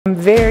I'm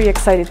very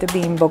excited to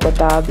be in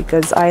Bogota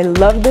because I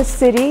love this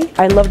city.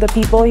 I love the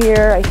people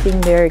here. I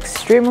think they're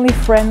extremely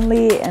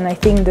friendly, and I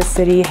think the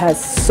city has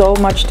so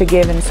much to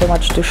give and so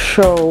much to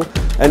show.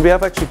 And we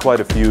have actually quite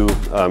a few,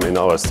 in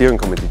our steering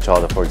committee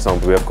charter, for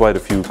example, we have quite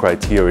a few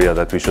criteria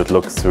that we should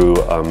look through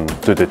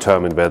to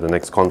determine where the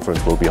next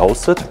conference will be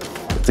hosted.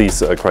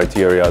 These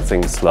criteria are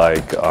things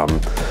like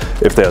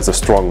if there's a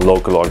strong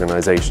local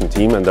organization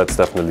team, and that's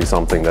definitely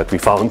something that we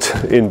found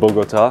in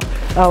Bogota.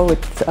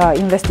 With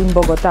Invest in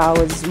Bogota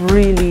was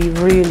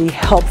really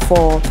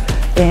helpful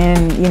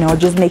in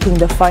just making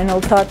the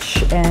final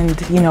touch and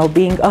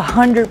being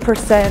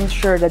 100%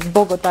 sure that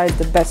Bogota is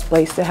the best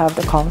place to have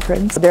the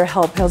conference. Their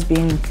help has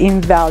been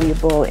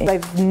invaluable.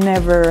 I've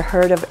never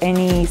heard of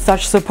any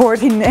such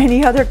support in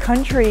any other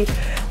country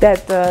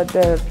that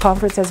the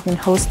conference has been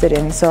hosted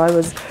in, so I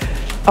was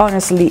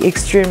honestly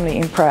extremely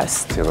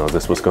impressed.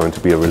 This was going to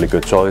be a really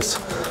good choice.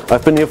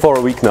 I've been here for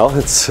a week now.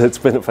 It's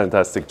been a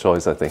fantastic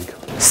choice, I think.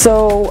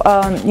 So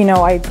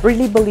I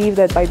really believe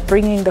that by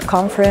bringing the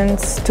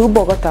conference to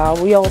Bogota,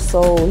 we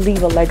also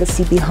leave a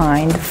legacy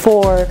behind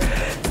for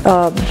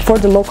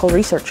the local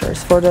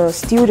researchers, for the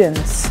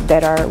students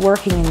that are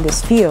working in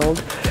this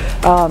field,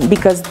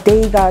 because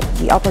they got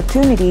the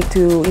opportunity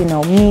to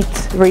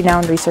meet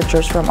renowned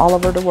researchers from all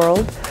over the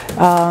world.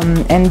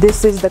 And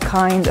this is the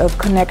kind of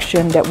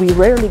connection that we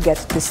rarely get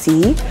to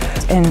see,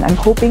 and I'm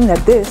hoping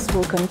that this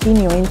will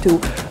continue into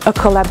a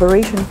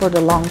collaboration for the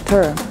long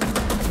term.